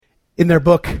In their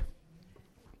book,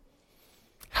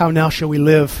 How Now Shall We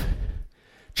Live,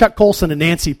 Chuck Colson and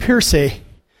Nancy Pearcey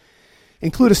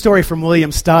include a story from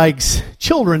William Steig's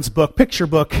children's book, picture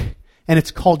book, and it's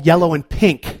called Yellow and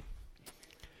Pink.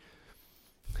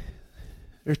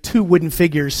 There are two wooden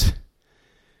figures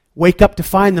wake up to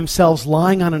find themselves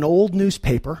lying on an old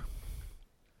newspaper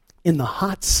in the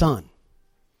hot sun.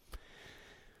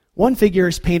 One figure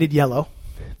is painted yellow,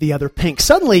 the other pink.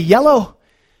 Suddenly, Yellow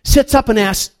sits up and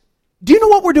asks, "Do you know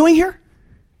what we're doing here?"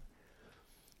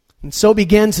 And so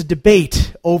begins a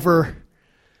debate over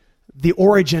the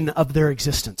origin of their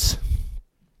existence.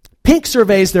 Pink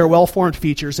surveys their well-formed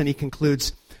features and he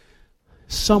concludes,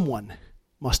 "Someone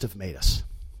must have made us."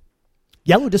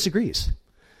 Yellow disagrees.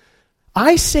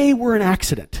 "I say we're an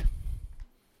accident."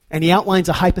 And he outlines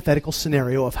a hypothetical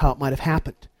scenario of how it might have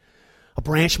happened. A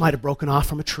branch might have broken off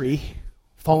from a tree,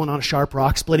 fallen on a sharp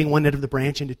rock, splitting one end of the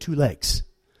branch into two legs.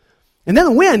 And then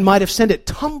the wind might have sent it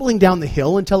tumbling down the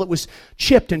hill until it was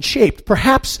chipped and shaped.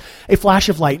 Perhaps a flash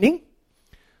of lightning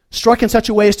struck in such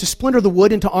a way as to splinter the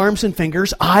wood into arms and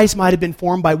fingers. Eyes might have been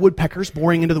formed by woodpeckers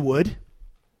boring into the wood.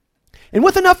 And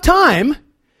with enough time,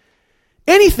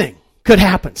 anything could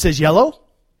happen, says Yellow.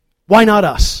 Why not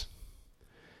us?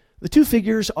 The two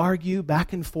figures argue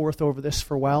back and forth over this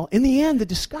for a while. In the end, the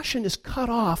discussion is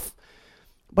cut off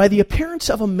by the appearance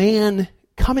of a man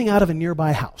coming out of a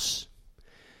nearby house.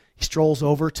 He strolls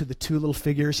over to the two little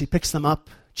figures. He picks them up,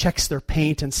 checks their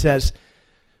paint, and says,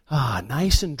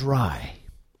 nice and dry.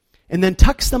 And then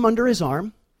tucks them under his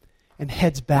arm and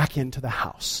heads back into the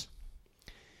house.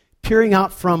 Peering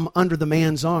out from under the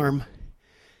man's arm,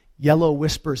 Yellow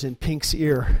whispers in Pink's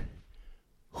ear,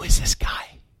 "Who is this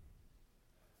guy?"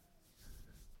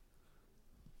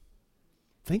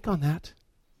 Think on that.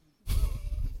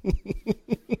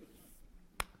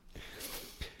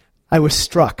 I was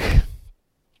struck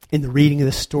in the reading of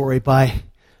this story by,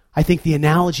 I think, the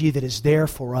analogy that is there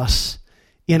for us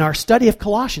in our study of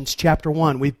Colossians chapter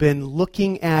 1. We've been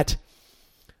looking at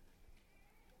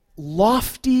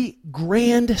lofty,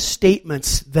 grand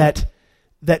statements that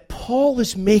Paul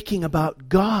is making about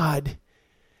God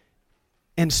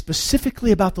and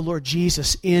specifically about the Lord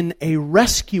Jesus in a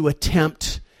rescue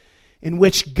attempt in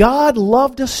which God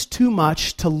loved us too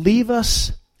much to leave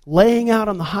us laying out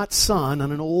on the hot sun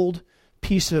on an old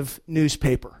piece of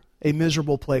newspaper. A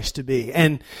miserable place to be.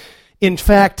 And in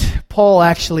fact, Paul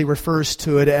actually refers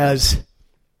to it as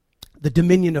the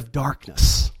dominion of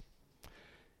darkness.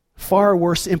 Far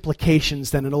worse implications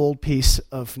than an old piece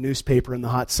of newspaper in the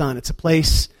hot sun. It's a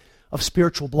place of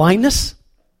spiritual blindness.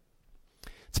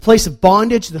 It's a place of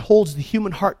bondage that holds the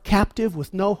human heart captive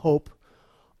with no hope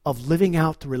of living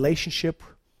out the relationship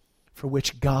for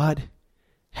which God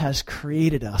has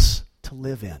created us to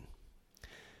live in.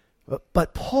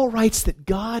 But Paul writes that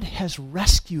God has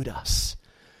rescued us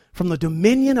from the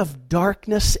dominion of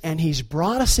darkness and He's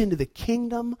brought us into the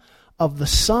kingdom of the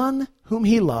Son whom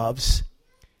He loves.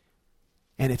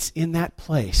 And it's in that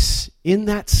place, in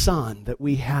that Son, that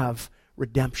we have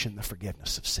redemption, the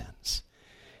forgiveness of sins.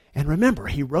 And remember,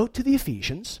 he wrote to the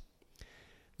Ephesians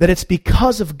that it's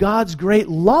because of God's great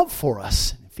love for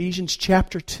us, in Ephesians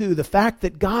chapter 2, the fact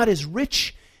that God is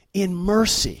rich in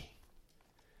mercy,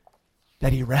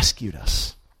 that He rescued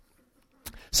us.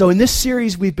 So in this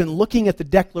series, we've been looking at the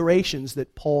declarations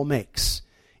that Paul makes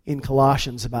in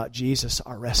Colossians about Jesus,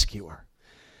 our rescuer.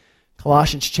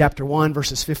 Colossians chapter 1,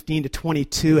 verses 15 to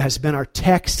 22 has been our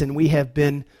text, and we have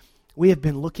been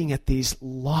looking at these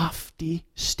lofty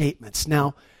statements.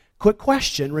 Now, quick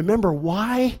question, remember,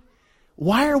 why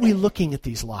are we looking at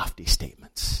these lofty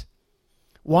statements?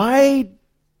 Why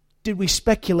did we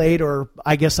speculate, or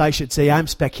I guess I should say I'm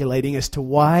speculating as to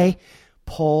why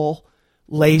Paul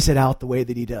lays it out the way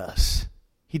that he does?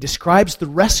 He describes the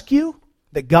rescue,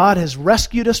 that God has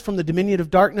rescued us from the dominion of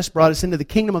darkness, brought us into the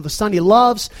kingdom of the Son He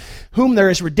loves, whom there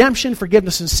is redemption,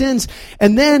 forgiveness of sins,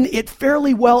 and then it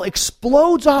fairly well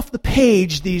explodes off the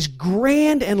page these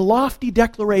grand and lofty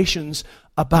declarations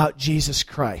about Jesus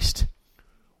Christ.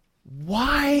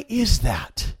 Why is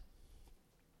that?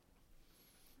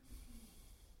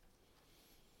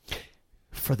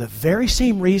 For the very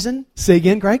same reason, say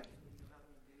again, Greg?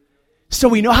 So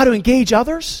we know how to engage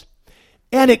others?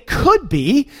 And it could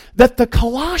be that the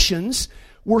Colossians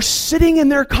were sitting in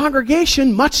their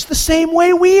congregation much the same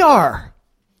way we are.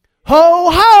 Ho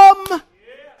hum!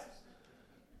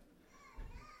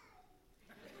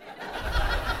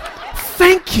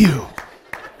 Thank you.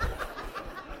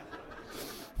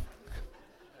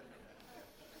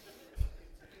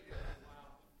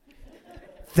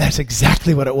 That's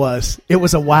exactly what it was. It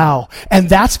was a wow. And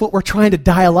that's what we're trying to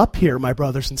dial up here, my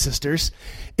brothers and sisters,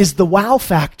 is the wow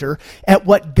factor at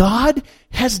what God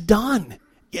has done.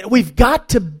 We've got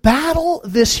to battle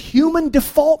this human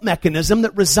default mechanism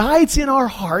that resides in our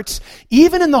hearts,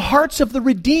 even in the hearts of the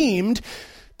redeemed,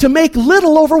 to make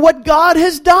little over what God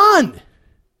has done.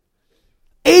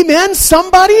 Amen,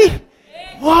 somebody?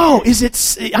 Whoa,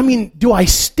 do I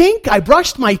stink? I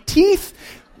brushed my teeth?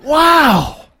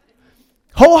 Wow.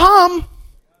 Ho-hum.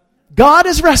 God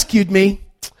has rescued me.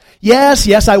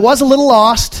 Yes, I was a little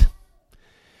lost.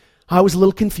 I was a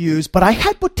little confused, but I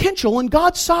had potential, and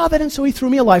God saw that, and so He threw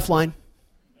me a lifeline.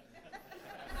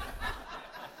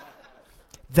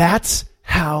 That's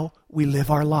how we live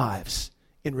our lives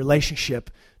in relationship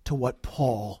to what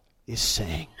Paul is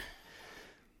saying.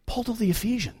 Paul told the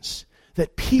Ephesians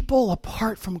that people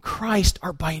apart from Christ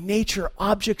are by nature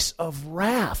objects of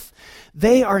wrath.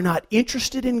 They are not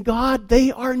interested in God.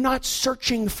 They are not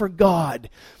searching for God.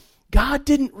 God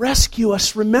didn't rescue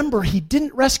us. Remember, He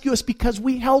didn't rescue us because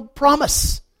we held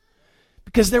promise,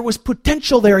 because there was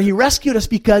potential there. He rescued us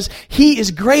because He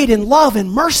is great in love and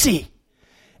mercy.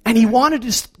 And He wanted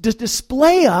to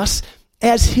display us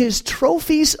as His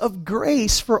trophies of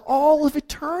grace for all of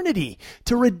eternity,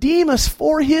 to redeem us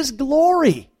for His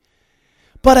glory.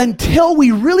 But until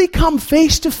we really come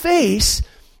face to face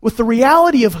with the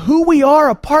reality of who we are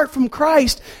apart from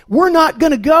Christ, we're not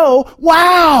going to go,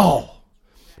 wow!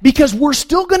 Because we're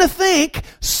still going to think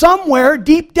somewhere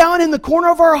deep down in the corner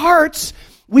of our hearts,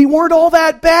 we weren't all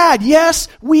that bad. Yes,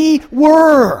 we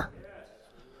were.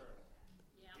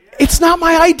 It's not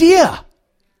my idea.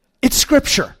 It's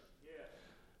Scripture.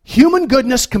 Human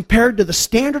goodness compared to the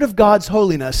standard of God's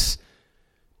holiness,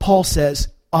 Paul says,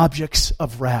 objects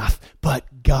of wrath. But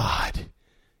God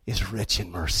is rich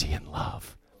in mercy and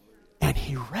love. And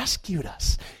He rescued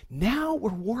us. Now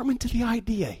we're warming to the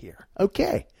idea here.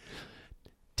 Okay.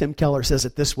 Tim Keller says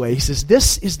it this way. He says,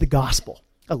 this is the gospel.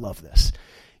 I love this.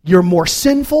 You're more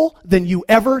sinful than you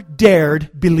ever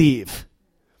dared believe.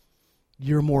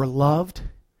 You're more loved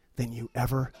than you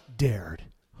ever dared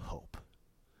hope.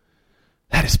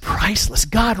 That is priceless.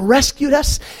 God rescued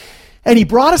us, and He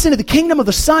brought us into the kingdom of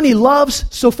the Son He loves.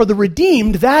 So for the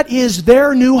redeemed, that is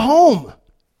their new home.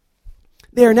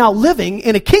 They are now living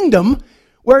in a kingdom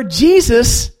where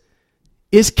Jesus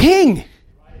is king.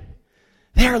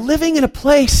 They are living in a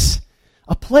place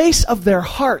of their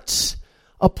hearts,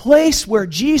 a place where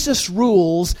Jesus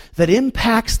rules that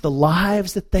impacts the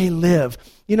lives that they live.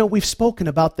 You know, we've spoken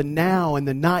about the now and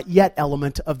the not yet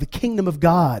element of the kingdom of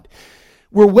God.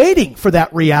 We're waiting for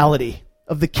that reality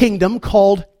of the kingdom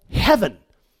called heaven.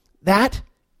 That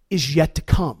is yet to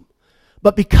come.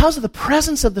 But because of the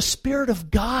presence of the Spirit of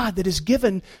God that is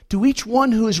given to each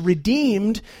one who is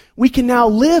redeemed, we can now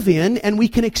live in and we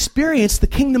can experience the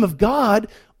kingdom of God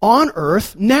on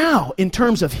earth now in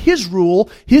terms of His rule,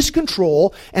 His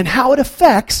control, and how it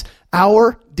affects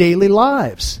our daily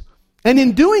lives. And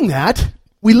in doing that,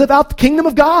 we live out the kingdom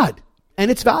of God and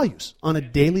its values on a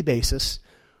daily basis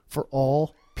for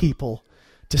all people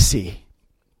to see.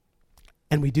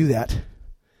 And we do that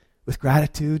with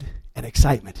gratitude and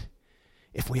excitement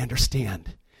if we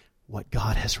understand what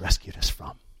God has rescued us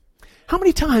from. How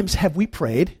many times have we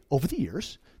prayed over the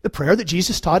years, the prayer that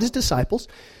Jesus taught His disciples,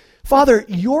 Father,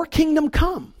 Your kingdom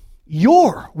come,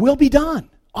 Your will be done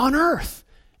on earth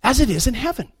as it is in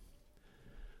heaven?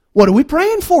 What are we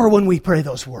praying for when we pray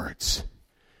those words?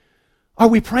 Are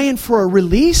we praying for a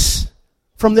release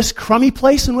from this crummy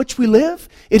place in which we live?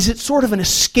 Is it sort of an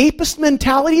escapist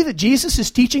mentality that Jesus is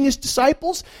teaching His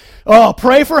disciples? Oh,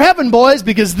 pray for heaven, boys,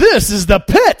 because this is the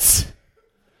pits.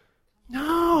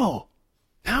 No,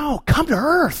 come to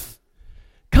earth.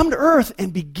 Come to earth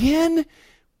and begin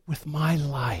with my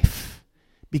life.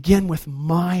 Begin with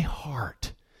my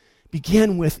heart.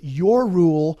 Begin with Your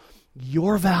rule,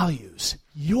 Your values,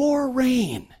 Your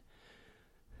reign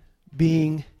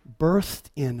being birthed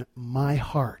in my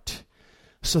heart,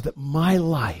 so that my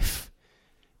life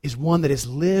is one that is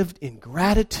lived in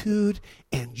gratitude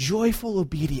and joyful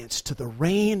obedience to the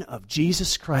reign of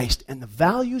Jesus Christ and the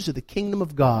values of the kingdom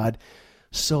of God,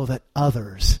 so that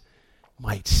others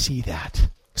might see that,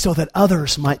 so that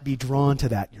others might be drawn to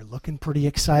that. You're looking pretty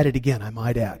excited again, I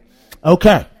might add.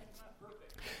 Okay.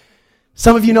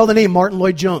 Some of you know the name Martin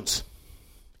Lloyd-Jones.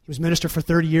 He was minister for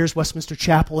 30 years, Westminster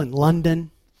Chapel in London.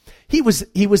 He was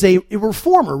a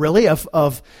reformer, really,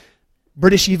 of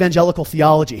British evangelical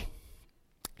theology.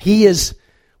 He is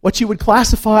what you would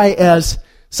classify as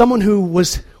someone who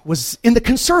was in the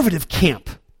conservative camp,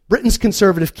 Britain's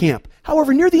conservative camp,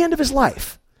 however, near the end of his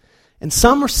life. And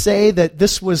some say that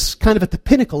this was kind of at the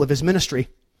pinnacle of his ministry.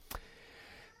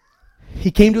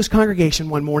 he came to his congregation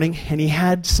one morning and he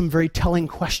had some very telling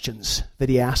questions that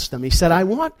he asked them. He said, I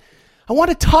want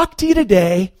to talk to you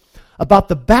today about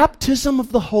the baptism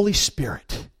of the Holy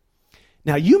Spirit.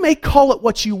 Now, you may call it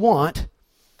what you want,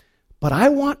 but I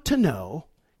want to know,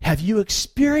 have you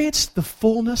experienced the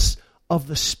fullness of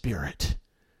the Spirit?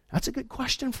 That's a good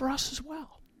question for us as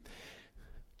well.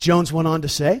 Jones went on to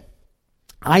say,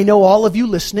 I know all of you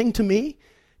listening to me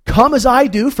come as I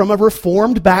do from a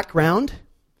Reformed background,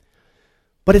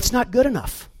 but it's not good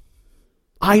enough.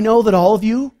 I know that all of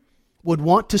you would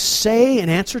want to say in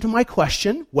answer to my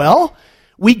question, well,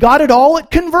 we got it all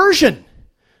at conversion.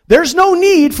 There's no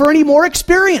need for any more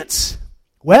experience.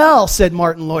 Well, said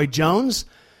Martin Lloyd-Jones,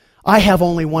 I have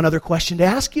only one other question to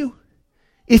ask you.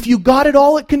 If you got it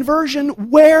all at conversion,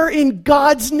 where in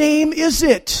God's name is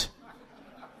it?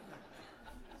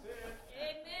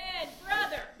 Amen,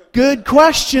 brother. Good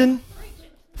question.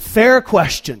 Fair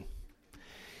question.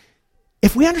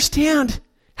 If we understand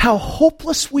how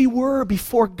hopeless we were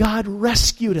before God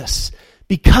rescued us,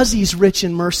 because He's rich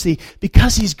in mercy,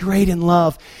 because He's great in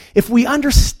love, if we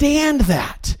understand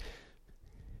that,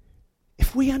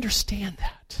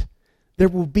 there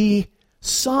will be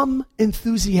some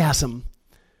enthusiasm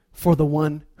for the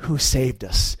one who saved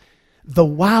us. The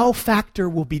wow factor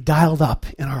will be dialed up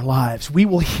in our lives. We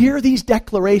will hear these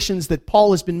declarations that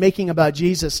Paul has been making about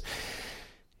Jesus,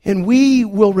 and we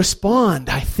will respond,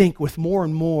 I think, with more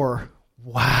and more,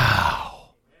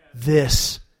 wow,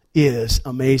 this is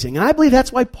amazing. And I believe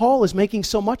that's why Paul is making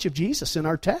so much of Jesus in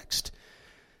our text.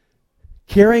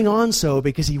 Carrying on so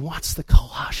because he wants the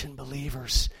Colossian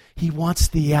believers. He wants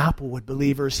the Applewood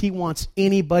believers. He wants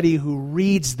anybody who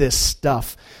reads this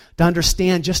stuff to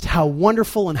understand just how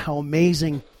wonderful and how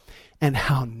amazing and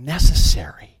how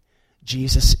necessary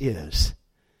Jesus is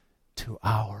to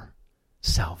our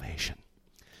salvation.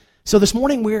 So this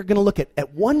morning we're going to look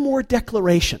at one more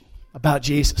declaration about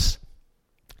Jesus.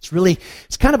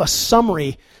 It's kind of a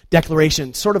summary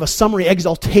declaration, sort of a summary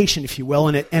exaltation, if you will,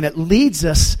 and it leads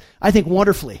us, I think,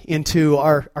 wonderfully into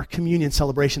our communion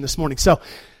celebration this morning. So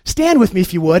stand with me,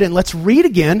 if you would, and let's read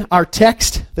again our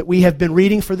text that we have been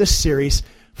reading for this series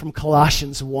from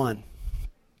Colossians 1.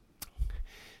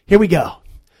 Here we go.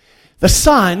 The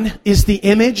Son is the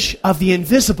image of the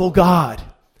invisible God,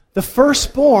 the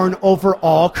firstborn over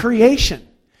all creation.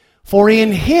 For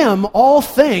in Him all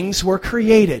things were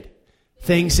created,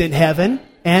 things in heaven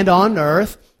and on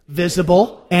earth,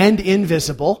 visible and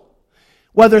invisible,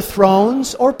 whether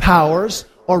thrones or powers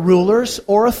or rulers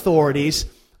or authorities,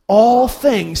 all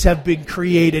things have been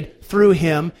created through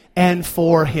Him and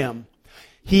for Him.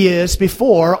 He is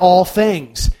before all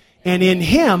things, and in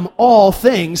Him all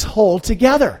things hold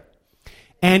together.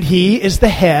 And He is the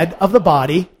head of the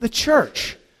body, the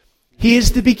church. He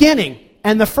is the beginning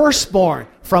and the firstborn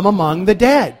from among the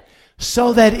dead,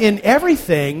 so that in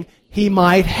everything He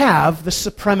might have the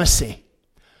supremacy.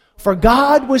 For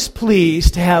God was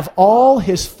pleased to have all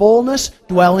His fullness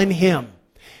dwell in Him,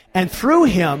 and through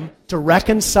Him to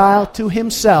reconcile to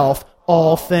Himself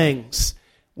all things,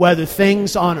 whether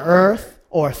things on earth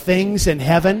or things in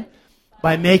heaven,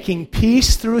 by making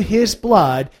peace through His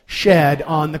blood shed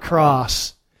on the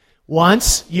cross.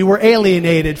 Once you were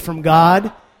alienated from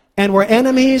God and were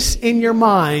enemies in your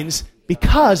minds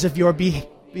because of your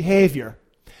behavior.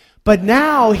 But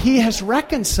now He has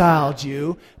reconciled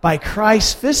you by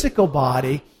Christ's physical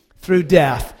body through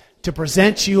death to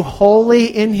present you holy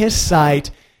in His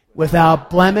sight, without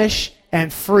blemish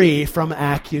and free from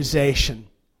accusation.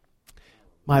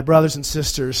 My brothers and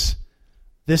sisters,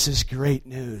 this is great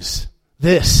news.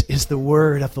 This is the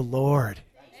word of the Lord.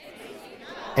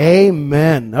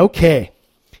 Amen. Okay,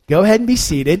 go ahead and be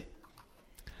seated.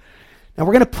 Now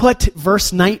we're going to put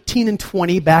verse 19 and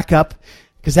 20 back up,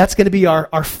 because that's going to be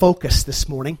our focus this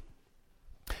morning.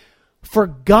 For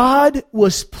God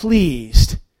was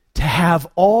pleased to have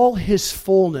all His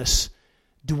fullness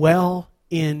dwell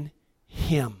in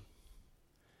Him.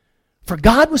 For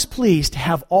God was pleased to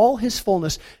have all His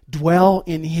fullness dwell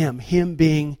in Him, Him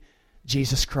being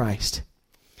Jesus Christ.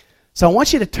 So I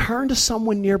want you to turn to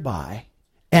someone nearby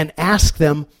and ask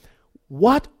them,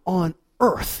 what on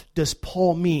earth does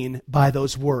Paul mean by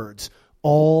those words,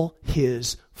 all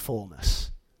His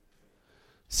fullness?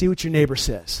 See what your neighbor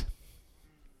says.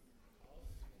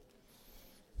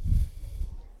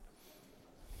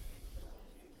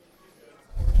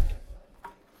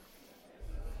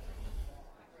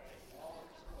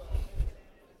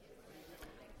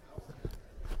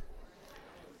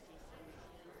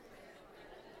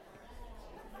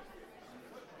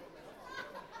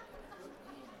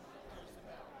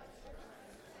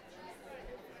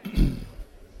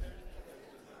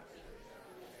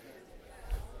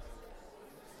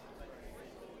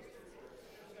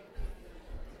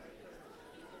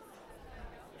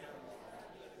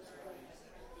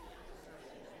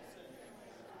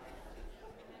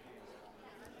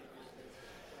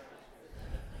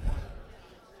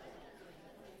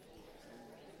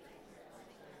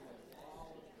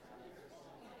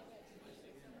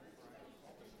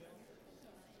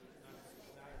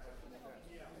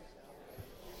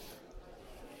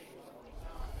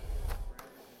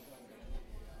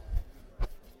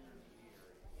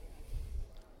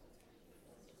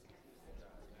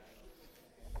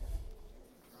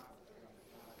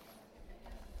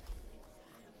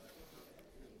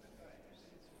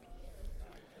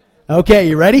 Okay,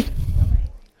 you ready?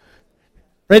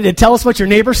 Ready to tell us what your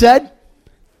neighbor said?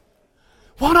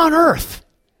 What on earth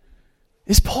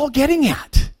is Paul getting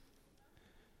at?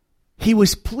 He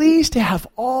was pleased to have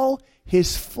all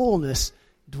his fullness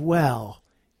dwell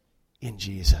in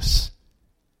Jesus.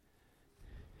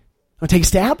 Want to take a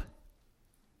stab?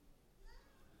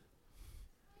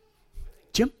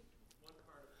 Jim?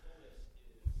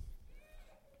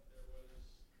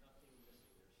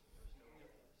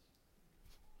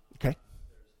 Okay.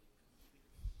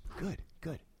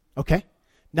 Good. Okay.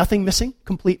 Nothing missing,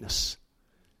 completeness.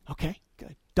 Okay,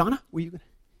 good. Donna, were you going to?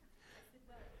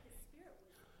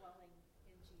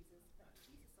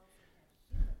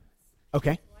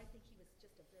 Okay. So I think he was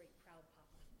just a very proud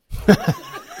papa.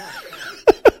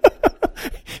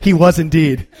 He was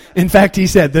indeed. In fact, he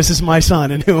said, "This is my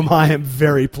son in whom I am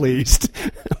very pleased."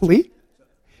 Lee? The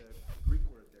Greek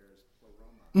word there is pleroma,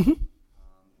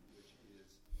 which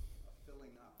is a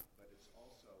filling up, but it's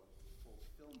also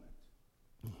fulfillment.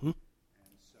 And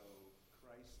so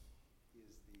Christ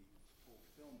is the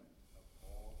fulfillment of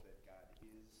all that God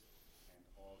is and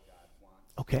all God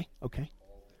wants. Okay. All that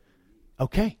we need.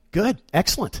 Okay, good.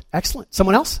 Excellent.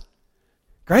 Someone else?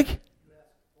 Greg?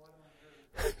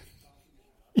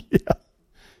 Yeah.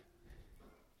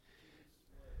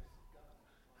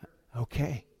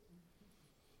 Okay.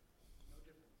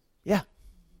 Yeah.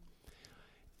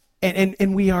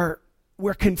 And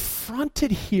we're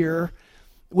confronted here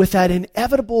with that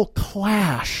inevitable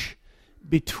clash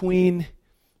between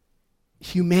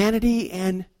humanity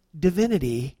and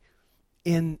divinity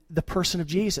in the person of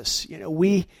Jesus. You know,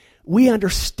 we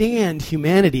understand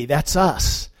humanity, that's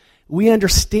us. We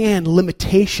understand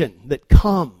limitation that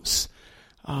comes.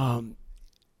 And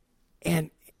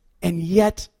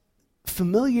yet,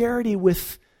 familiarity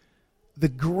with the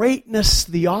greatness,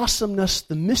 the awesomeness,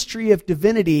 the mystery of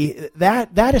divinity,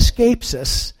 that escapes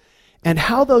us. And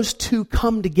how those two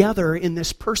come together in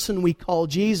this person we call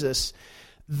Jesus,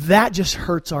 that just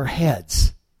hurts our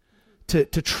heads to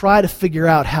try to figure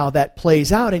out how that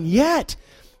plays out. And yet,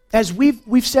 as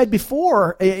we've said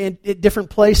before at different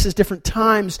places, different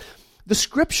times, the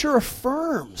Scripture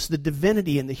affirms the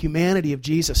divinity and the humanity of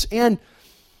Jesus. And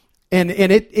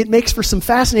it makes for some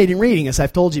fascinating reading, as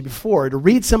I've told you before, to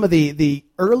read some of the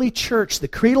early church, the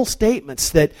creedal statements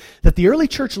that the early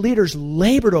church leaders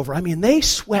labored over. I mean, they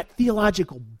sweat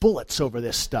theological bullets over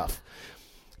this stuff,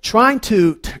 trying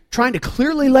to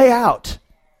clearly lay out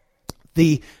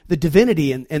the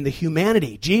divinity and the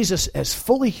humanity. Jesus as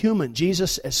fully human,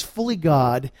 Jesus as fully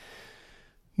God,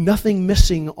 nothing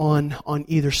missing on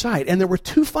either side. And there were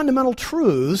two fundamental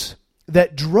truths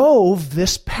that drove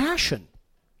this passion.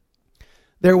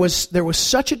 There was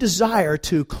such a desire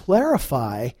to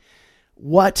clarify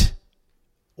what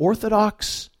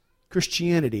Orthodox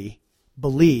Christianity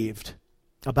believed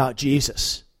about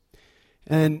Jesus.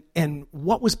 And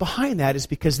what was behind that is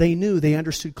because they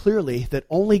understood clearly that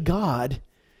only God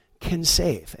can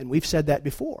save. And we've said that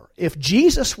before. If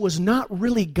Jesus was not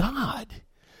really God,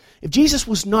 if Jesus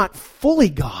was not fully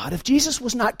God, if Jesus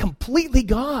was not completely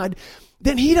God,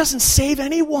 then he doesn't save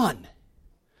anyone.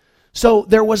 So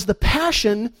there was the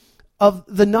passion of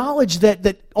the knowledge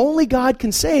that only God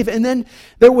can save. And then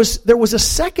there was a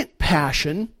second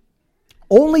passion,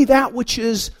 only that which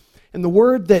is, and the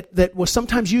word that was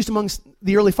sometimes used amongst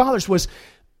the early fathers was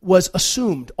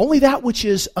assumed. Only that which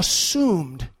is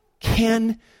assumed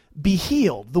can be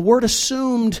healed. The word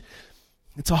assumed,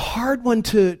 it's a hard one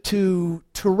to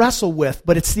wrestle with,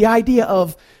 but it's the idea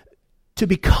of to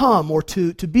become or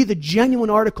to be the genuine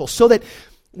article. So that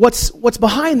what's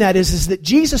behind that is that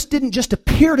Jesus didn't just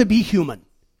appear to be human.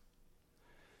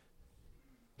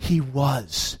 He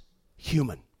was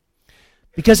human.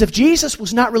 Because if Jesus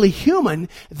was not really human,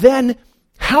 then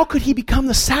how could he become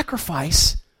the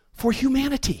sacrifice for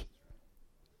humanity?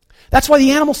 That's why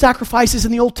the animal sacrifices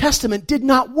in the Old Testament did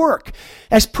not work.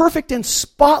 As perfect and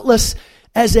spotless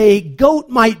as a goat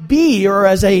might be, or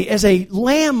as a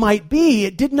lamb might be,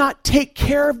 it did not take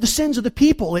care of the sins of the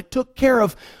people. It took care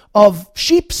of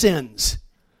sheep sins.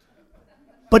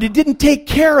 But it didn't take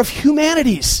care of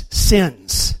humanity's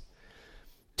sins.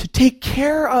 To take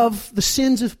care of the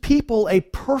sins of people, a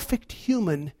perfect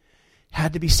human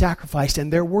had to be sacrificed,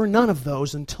 and there were none of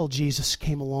those until Jesus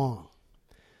came along.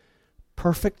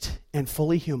 Perfect and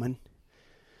fully human,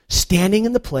 standing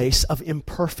in the place of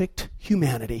imperfect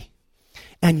humanity,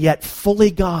 and yet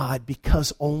fully God,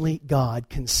 because only God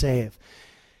can save.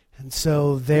 And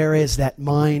so there is that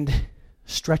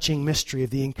mind-stretching mystery of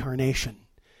the incarnation.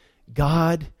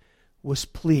 God was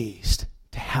pleased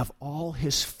to have all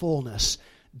his fullness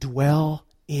dwell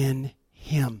in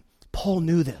him. Paul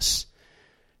knew this.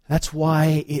 That's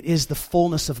why it is the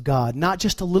fullness of God, not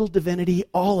just a little divinity,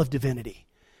 all of divinity.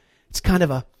 It's kind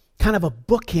of a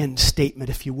bookend statement,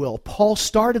 if you will. Paul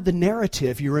started the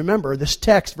narrative. You remember this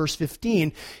text, verse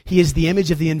 15, he is the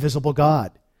image of the invisible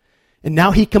God. And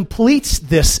now he completes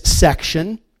this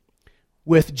section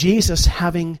with Jesus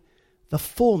having the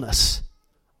fullness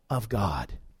of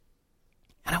God.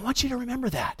 And I want you to remember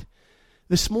that.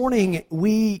 This morning,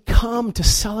 we come to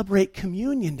celebrate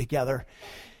communion together.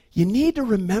 You need to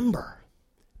remember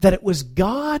that it was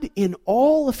God in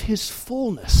all of his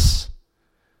fullness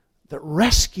that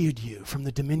rescued you from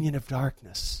the dominion of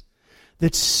darkness,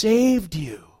 that saved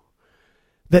you,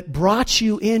 that brought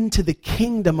you into the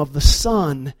kingdom of the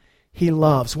Son he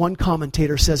loves. One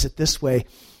commentator says it this way: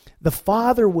 the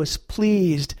Father was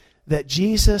pleased that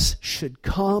Jesus should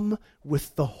come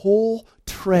with the whole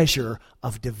treasure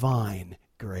of divine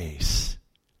grace.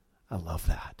 I love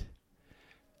that.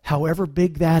 However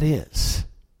big that is,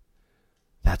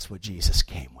 that's what Jesus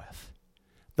came with.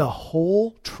 The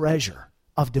whole treasure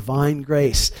of divine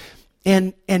grace.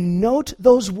 And note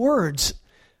those words.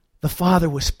 The Father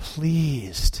was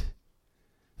pleased.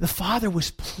 The Father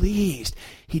was pleased.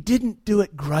 He didn't do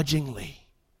it grudgingly.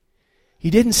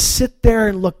 He didn't sit there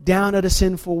and look down at a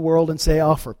sinful world and say,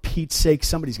 oh, for Pete's sake,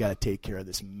 somebody's got to take care of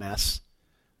this mess.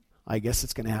 I guess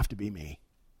it's going to have to be me.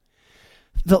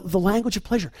 The language of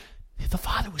pleasure. The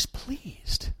Father was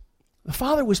pleased. The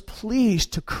Father was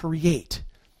pleased to create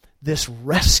this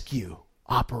rescue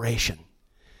operation.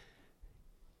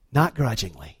 Not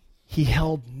grudgingly. He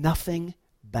held nothing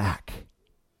back.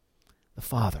 The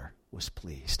Father was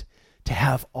pleased to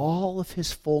have all of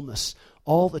his fullness,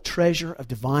 all the treasure of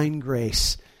divine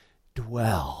grace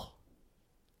dwell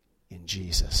in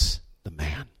Jesus, the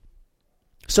man.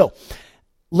 So,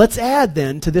 let's add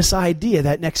then to this idea,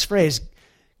 that next phrase,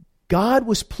 God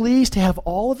was pleased to have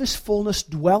all of his fullness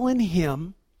dwell in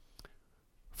him.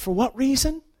 For what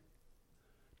reason?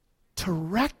 To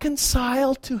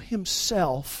reconcile to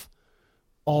himself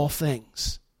all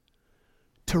things.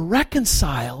 To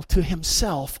reconcile to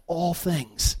himself all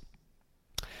things.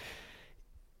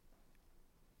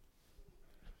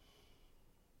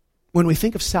 When we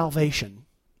think of salvation,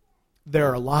 there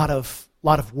are a lot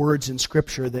of words in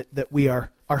Scripture that we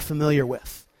are familiar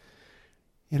with.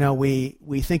 You know,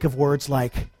 we think of words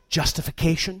like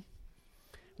justification.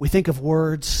 We think of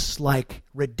words like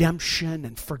redemption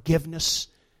and forgiveness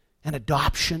and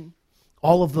adoption.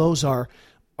 All of those are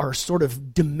sort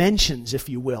of dimensions, if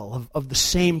you will, of the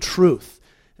same truth.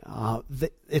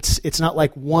 It's not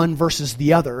like one versus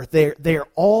the other. They are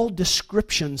all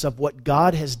descriptions of what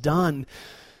God has done.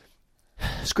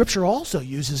 Scripture also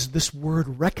uses this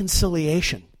word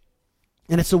reconciliation.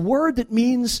 And it's a word that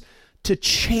means to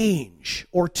change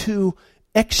or to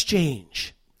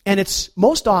exchange. And it's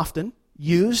most often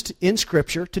used in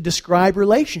Scripture to describe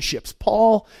relationships.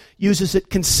 Paul uses it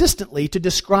consistently to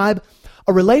describe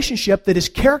a relationship that is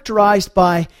characterized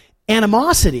by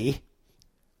animosity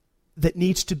that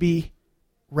needs to be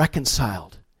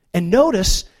reconciled. And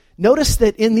notice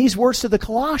that in these words to the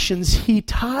Colossians, he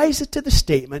ties it to the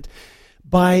statement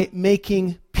by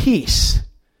making peace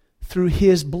through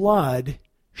his blood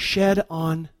shed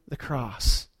on the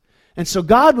cross. And so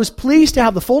God was pleased to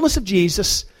have the fullness of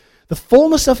Jesus, the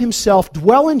fullness of himself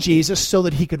dwell in Jesus so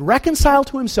that he could reconcile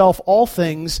to himself all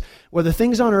things, whether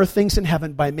things on earth, things in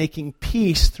heaven, by making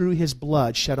peace through his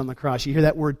blood shed on the cross. You hear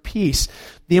that word peace.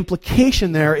 The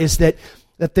implication there is that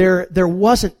there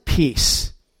wasn't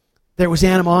peace. There was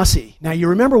animosity. Now you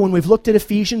remember when we've looked at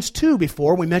Ephesians 2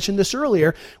 before, we mentioned this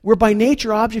earlier, we're by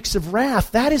nature objects of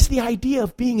wrath. That is the idea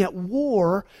of being at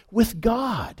war with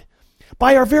God.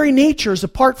 By our very natures,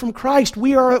 apart from Christ,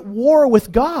 we are at war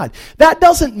with God. That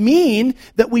doesn't mean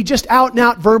that we just out and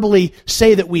out verbally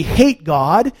say that we hate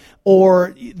God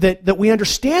or that we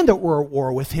understand that we're at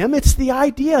war with him. It's the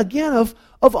idea, again, of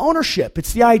ownership.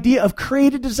 It's the idea of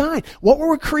created design. What were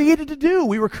we created to do?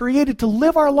 We were created to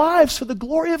live our lives for the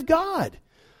glory of God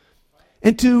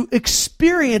and to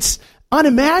experience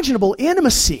unimaginable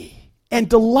intimacy and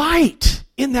delight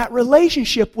in that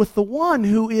relationship with the one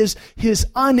who is his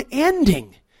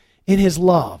unending in his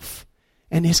love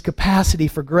and his capacity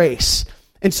for grace.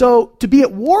 And so to be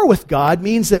at war with God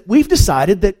means that we've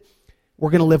decided that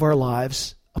we're going to live our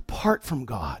lives apart from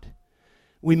God.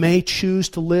 We may choose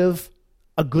to live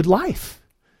a good life.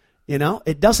 You know,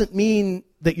 it doesn't mean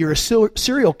that you're a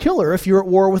serial killer if you're at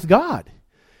war with God.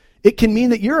 It can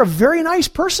mean that you're a very nice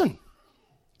person.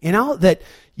 You know, that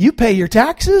you pay your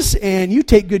taxes and you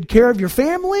take good care of your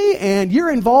family and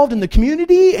you're involved in the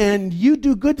community and you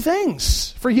do good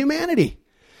things for humanity.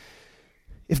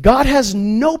 if God has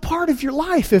no part of your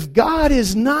life, if God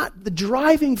is not the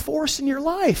driving force in your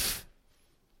life,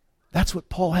 that's what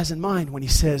Paul has in mind when he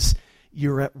says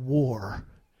you're at war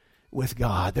with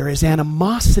God. There is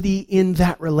animosity in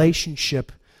that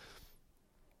relationship.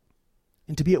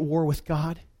 And to be at war with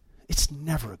God, it's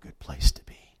never a good place to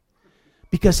be.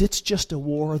 Because it's just a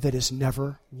war that is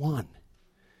never won.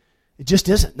 It just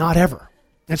isn't, not ever.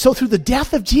 And so through the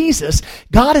death of Jesus,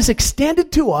 God has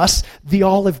extended to us the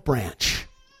olive branch.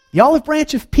 The olive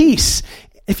branch of peace.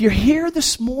 If you're here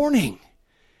this morning,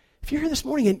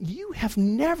 and you have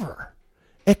never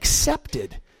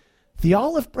accepted the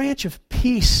olive branch of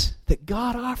peace that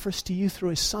God offers to you through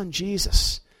His Son,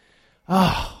 Jesus,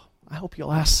 I hope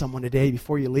you'll ask someone today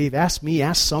before you leave. Ask me,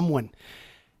 ask someone,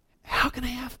 how can I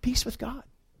have peace with God?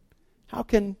 How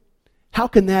can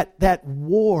that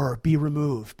war be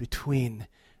removed between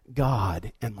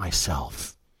God and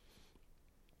myself?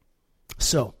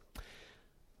 So,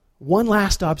 one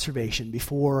last observation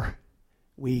before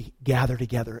we gather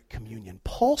together at communion.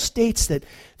 Paul states that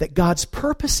God's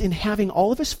purpose in having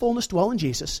all of His fullness dwell in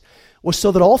Jesus was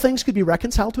so that all things could be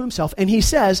reconciled to Himself. And he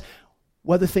says,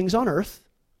 whether things on earth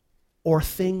or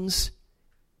things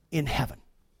in heaven.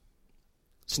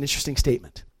 It's an interesting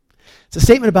statement. It's a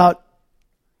statement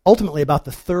ultimately about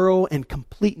the thorough and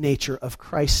complete nature of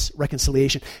Christ's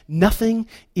reconciliation. Nothing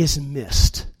is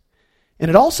missed. And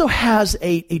it also has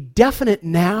a definite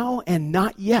now and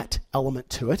not yet element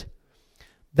to it.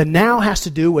 The now has to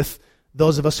do with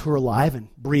those of us who are alive and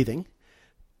breathing,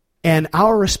 and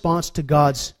our response to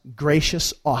God's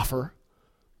gracious offer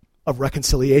of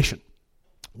reconciliation.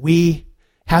 We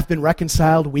have been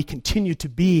reconciled. We continue to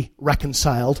be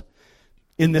reconciled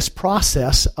in this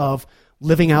process of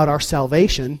living out our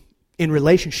salvation in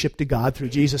relationship to God through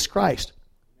Jesus Christ.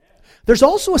 There's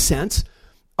also a sense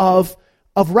of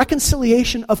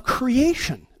reconciliation of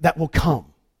creation that will come.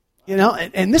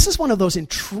 And this is one of those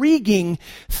intriguing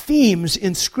themes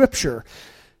in Scripture.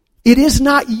 It is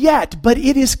not yet, but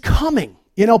it is coming.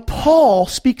 Paul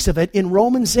speaks of it in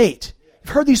Romans 8.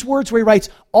 You've heard these words where he writes,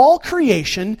 all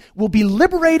creation will be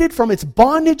liberated from its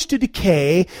bondage to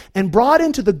decay and brought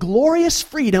into the glorious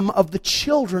freedom of the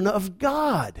children of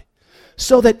God.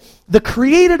 So that the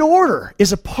created order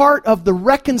is a part of the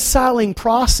reconciling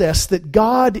process that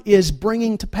God is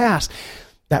bringing to pass.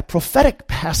 That prophetic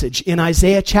passage in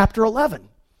Isaiah chapter 11,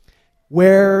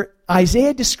 where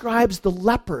Isaiah describes the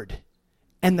leopard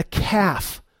and the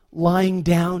calf lying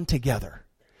down together.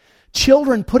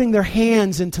 Children putting their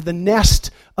hands into the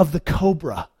nest of the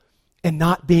cobra and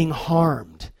not being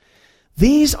harmed.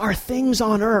 These are things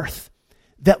on earth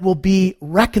that will be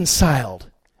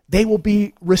reconciled. They will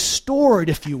be restored,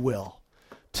 if you will,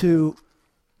 to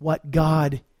what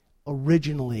God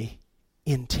originally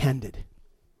intended.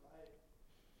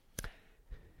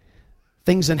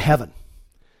 Things in heaven.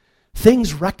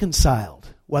 Things reconciled,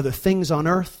 whether things on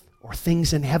earth or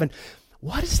things in heaven.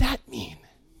 What does that mean?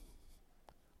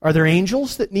 Are there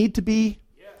angels that need to be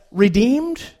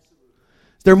redeemed?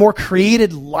 Is there more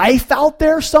created life out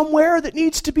there somewhere that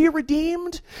needs to be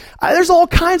redeemed? There's all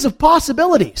kinds of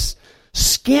possibilities.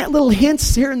 Scant little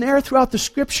hints here and there throughout the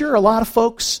Scripture. A lot of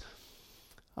folks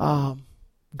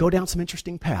go down some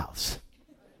interesting paths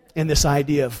in this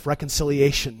idea of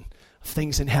reconciliation of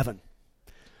things in heaven.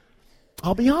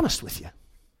 I'll be honest with you.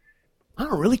 I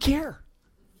don't really care.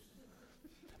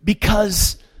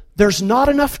 Because there's not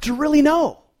enough to really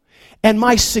know. And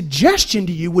my suggestion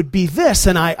to you would be this,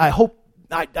 and I hope,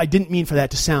 I didn't mean for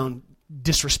that to sound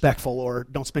disrespectful or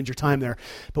don't spend your time there,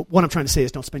 but what I'm trying to say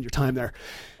is don't spend your time there.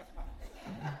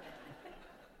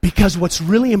 Because what's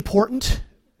really important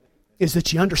is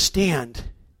that you understand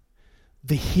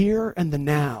the here and the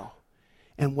now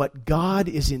and what God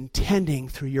is intending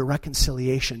through your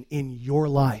reconciliation in your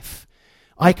life.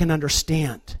 I can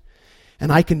understand.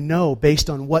 And I can know,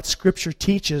 based on what Scripture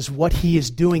teaches, what He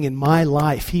is doing in my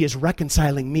life. He is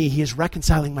reconciling me. He is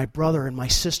reconciling my brother and my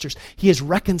sisters. He is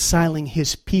reconciling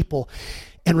His people.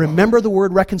 And remember, the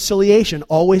word reconciliation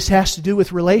always has to do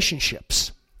with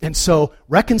relationships. And so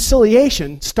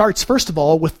reconciliation starts, first of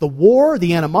all, with the war,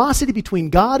 the animosity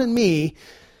between God and me.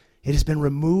 It has been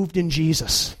removed in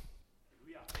Jesus.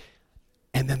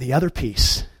 And then the other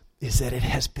piece is that it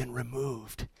has been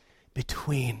removed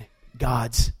between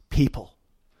God's people.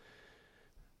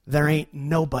 There ain't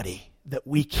nobody that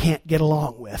we can't get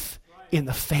along with in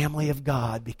the family of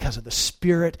God because of the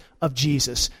Spirit of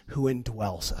Jesus who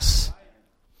indwells us.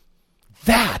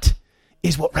 That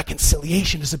is what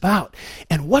reconciliation is about.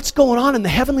 And what's going on in the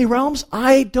heavenly realms,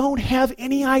 I don't have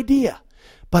any idea.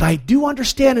 But I do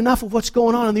understand enough of what's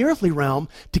going on in the earthly realm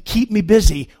to keep me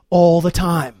busy all the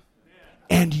time.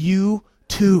 And you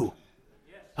too.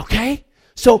 Okay?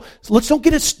 So let's don't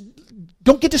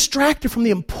get distracted from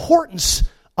the importance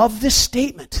of this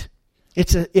statement.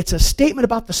 It's a statement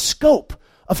about the scope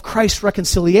of Christ's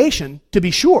reconciliation, to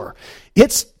be sure.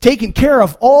 It's taking care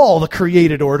of all the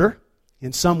created order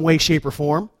in some way, shape, or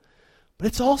form. But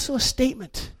it's also a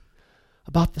statement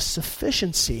about the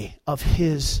sufficiency of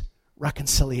his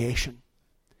reconciliation.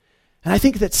 And I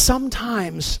think that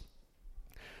sometimes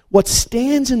what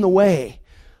stands in the way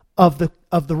of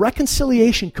the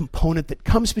reconciliation component that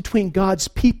comes between God's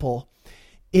people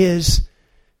is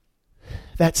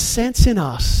that sense in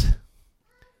us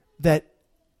that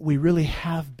we really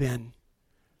have been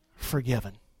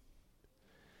forgiven.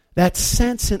 That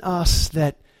sense in us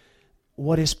that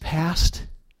what is past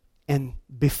and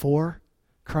before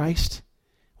Christ,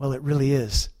 well, it really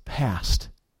is past.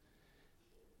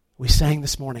 We sang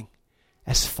this morning,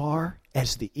 as far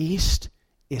as the east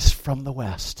is from the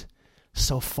west,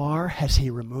 so far has he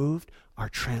removed our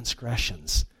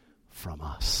transgressions from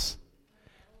us.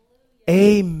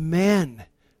 Amen.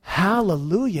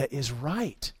 Hallelujah is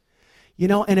right. You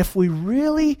know, and if we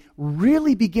really,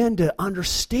 really begin to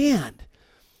understand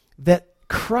that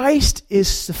Christ is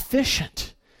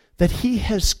sufficient, that he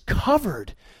has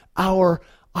covered our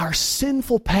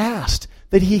sinful past,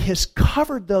 that he has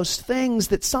covered those things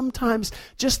that sometimes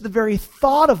just the very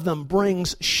thought of them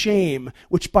brings shame,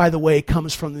 which, by the way,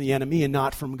 comes from the enemy and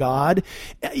not from God.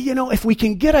 You know, if we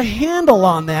can get a handle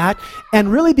on that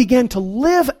and really begin to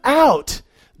live out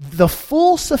the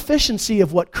full sufficiency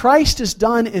of what Christ has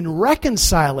done in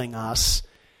reconciling us,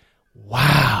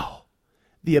 wow,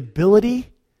 the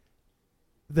ability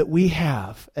that we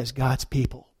have as God's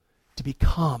people to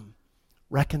become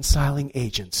reconciling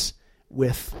agents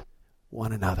with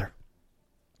one another.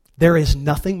 There is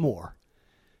nothing more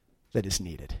that is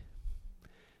needed.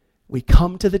 We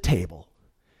come to the table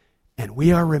and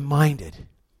we are reminded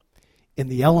in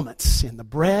the elements, in the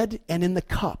bread and in the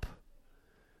cup,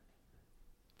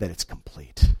 that it's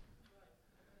complete.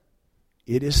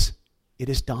 It is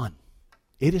done.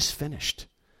 It is finished.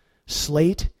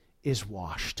 Slate is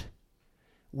washed.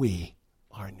 We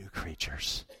are new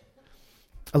creatures.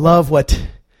 I love what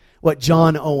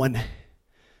John Owen,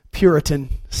 Puritan,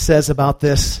 says about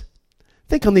this.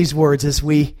 Think on these words as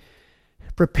we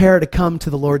prepare to come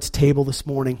to the Lord's table this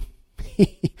morning.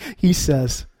 He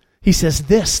says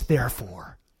this,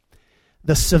 therefore,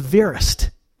 the severest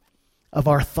of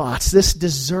our thoughts. This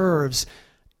deserves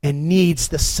and needs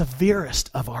the severest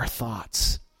of our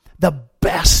thoughts, the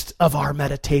best of our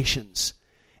meditations,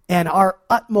 and our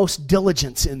utmost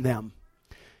diligence in them.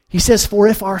 He says, for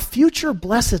if our future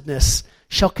blessedness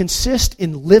shall consist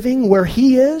in living where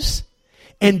he is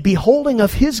and beholding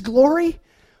of his glory,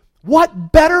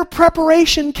 what better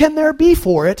preparation can there be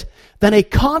for it than a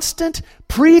constant,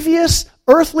 previous,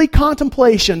 earthly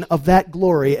contemplation of that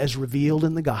glory as revealed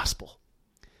in the gospel?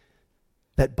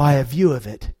 That by a view of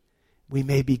it, we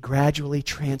may be gradually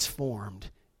transformed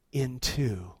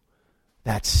into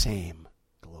that same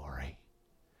glory.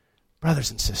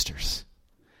 Brothers and sisters,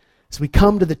 as we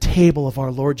come to the table of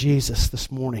our Lord Jesus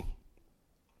this morning,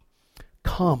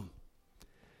 come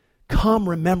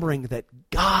remembering that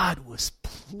God was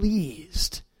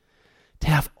pleased to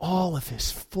have all of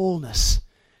his fullness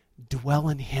dwell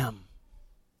in him.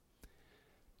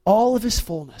 All of his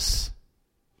fullness,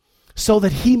 so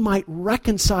that he might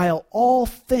reconcile all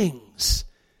things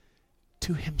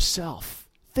to himself.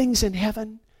 Things in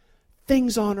heaven,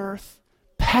 things on earth,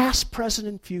 past, present,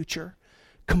 and future.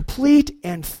 Complete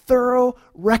and thorough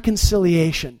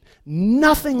reconciliation.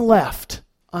 Nothing left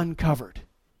uncovered.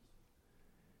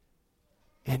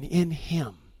 And in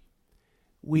him,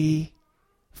 we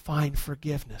find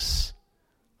forgiveness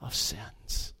of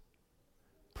sins.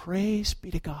 Praise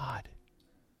be to God.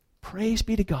 Praise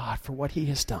be to God for what he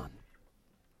has done.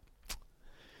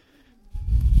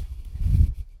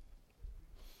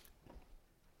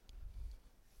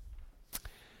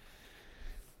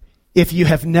 If you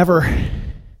have never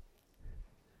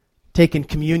taken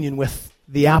communion with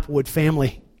the Applewood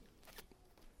family,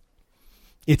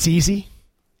 it's easy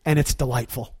and it's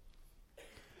delightful.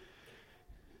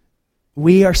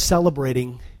 We are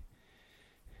celebrating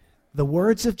the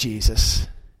words of Jesus,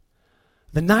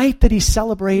 the night that he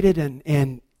celebrated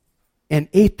and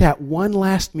ate that one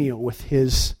last meal with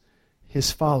his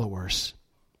followers.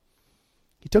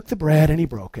 He took the bread and he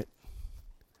broke it.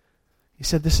 He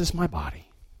said, "This is my body,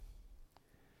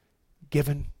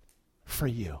 given for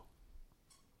you."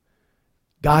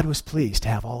 God was pleased to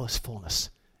have all his fullness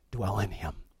dwell in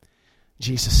him.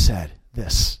 Jesus said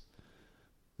this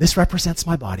represents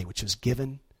my body, which was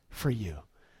given for you.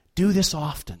 Do this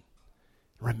often.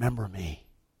 Remember me.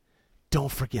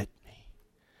 Don't forget me.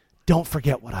 don't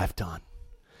forget what I've done.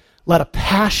 Let a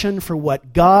passion for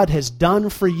what God has done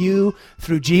for you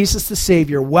through Jesus the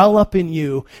Savior well up in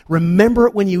you. Remember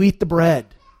it when you eat the bread.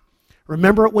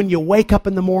 Remember it when you wake up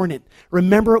in the morning.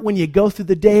 Remember it when you go through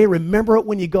the day. Remember it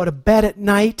when you go to bed at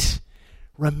night.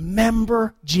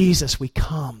 Remember Jesus. We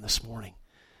come this morning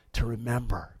to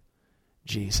remember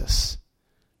Jesus.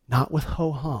 Not with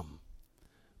ho-hum,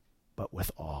 but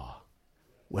with awe,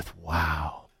 with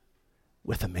wow,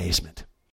 with amazement.